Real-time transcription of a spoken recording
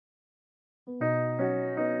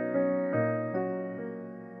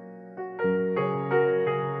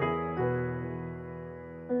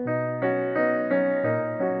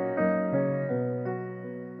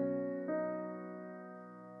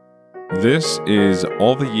This is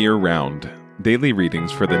All the Year Round, daily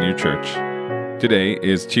readings for the new church. Today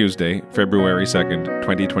is Tuesday, February 2nd,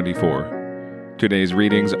 2024. Today's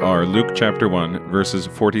readings are Luke chapter 1, verses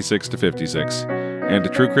 46 to 56,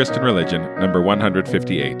 and True Christian Religion, number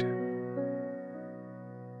 158.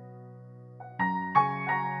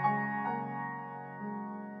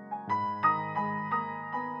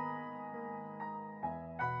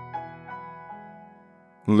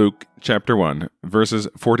 Luke chapter 1, verses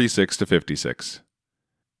 46 to 56.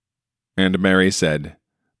 And Mary said,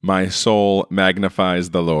 My soul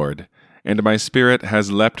magnifies the Lord, and my spirit has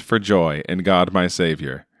leapt for joy in God my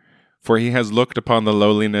Saviour. For he has looked upon the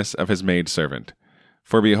lowliness of his maidservant.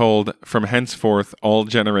 For behold, from henceforth all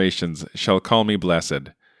generations shall call me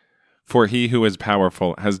blessed. For he who is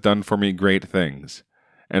powerful has done for me great things,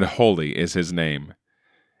 and holy is his name.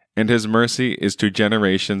 And his mercy is to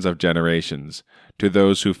generations of generations, to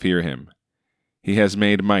those who fear him. He has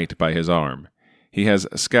made might by his arm. He has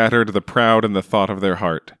scattered the proud in the thought of their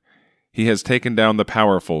heart. He has taken down the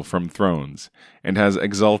powerful from thrones, and has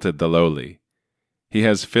exalted the lowly. He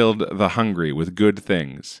has filled the hungry with good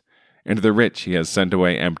things, and the rich he has sent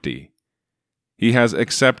away empty. He has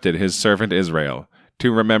accepted his servant Israel,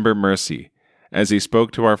 to remember mercy, as he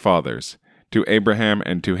spoke to our fathers, to Abraham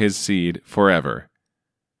and to his seed forever.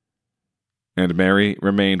 And Mary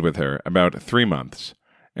remained with her about 3 months,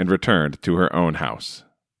 and returned to her own house.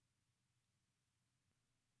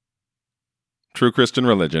 True Christian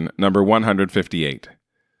Religion, number 158.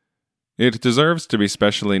 It deserves to be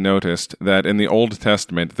specially noticed that in the Old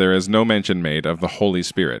Testament there is no mention made of the Holy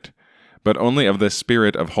Spirit, but only of the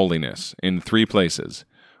Spirit of holiness in 3 places,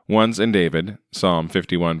 once in David, Psalm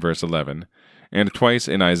 51 verse 11, and twice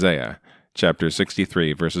in Isaiah, chapter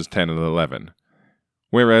 63 verses 10 and 11.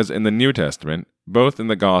 Whereas in the New Testament, both in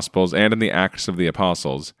the Gospels and in the Acts of the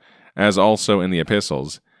Apostles, as also in the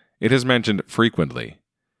Epistles, it is mentioned frequently.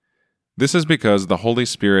 This is because the Holy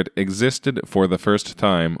Spirit existed for the first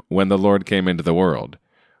time when the Lord came into the world,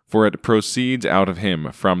 for it proceeds out of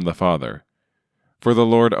him from the Father. For the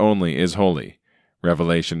Lord only is holy.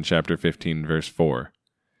 Revelation chapter 15 verse 4.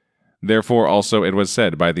 Therefore also it was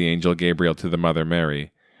said by the angel Gabriel to the mother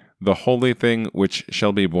Mary, The holy thing which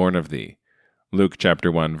shall be born of thee. Luke chapter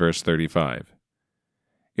 1 verse 35.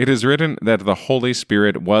 It is written that the Holy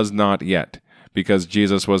Spirit was not yet, because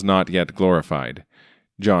Jesus was not yet glorified.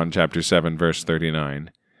 John chapter 7 verse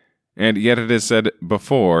 39. And yet it is said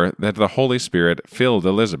before that the Holy Spirit filled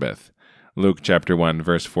Elizabeth. Luke chapter 1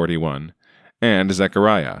 verse 41. And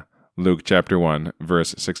Zechariah. Luke chapter 1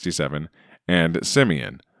 verse 67. And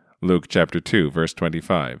Simeon. Luke chapter 2 verse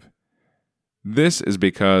 25. This is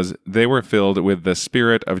because they were filled with the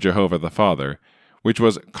Spirit of Jehovah the Father, which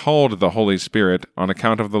was called the Holy Spirit on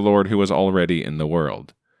account of the Lord who was already in the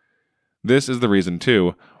world. This is the reason,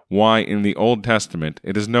 too, why in the Old Testament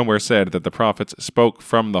it is nowhere said that the prophets spoke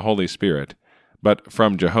from the Holy Spirit, but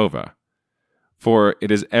from Jehovah. For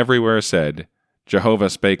it is everywhere said,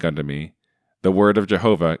 Jehovah spake unto me, the word of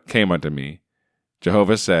Jehovah came unto me.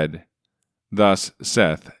 Jehovah said, Thus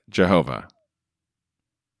saith Jehovah.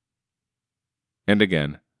 And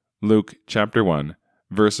again, Luke chapter 1,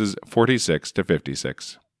 verses 46 to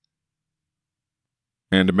 56.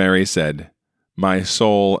 And Mary said, My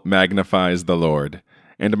soul magnifies the Lord,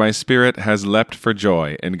 and my spirit has leapt for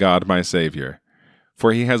joy in God my Saviour.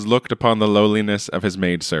 For he has looked upon the lowliness of his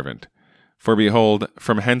maidservant. For behold,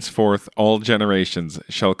 from henceforth all generations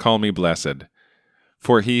shall call me blessed.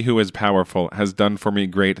 For he who is powerful has done for me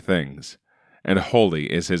great things, and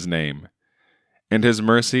holy is his name. And his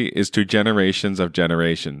mercy is to generations of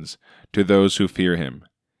generations, to those who fear him.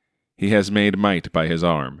 He has made might by his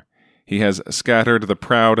arm. He has scattered the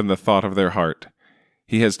proud in the thought of their heart.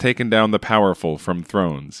 He has taken down the powerful from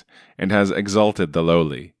thrones, and has exalted the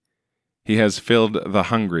lowly. He has filled the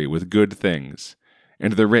hungry with good things,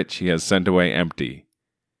 and the rich he has sent away empty.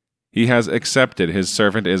 He has accepted his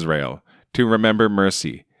servant Israel, to remember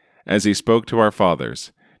mercy, as he spoke to our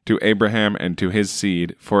fathers, to Abraham and to his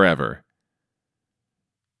seed forever.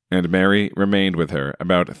 And Mary remained with her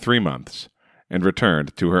about 3 months, and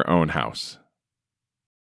returned to her own house.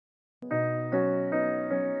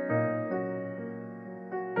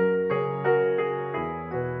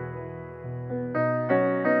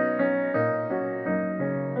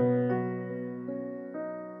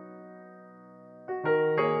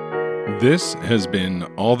 This has been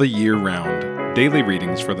All the Year Round, daily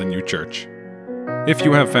readings for the new church. If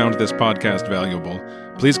you have found this podcast valuable,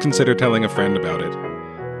 please consider telling a friend about it.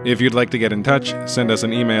 If you'd like to get in touch, send us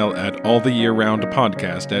an email at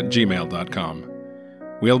alltheyearroundpodcast@gmail.com.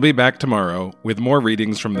 We'll be back tomorrow with more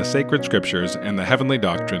readings from the sacred scriptures and the heavenly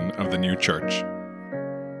doctrine of the new church.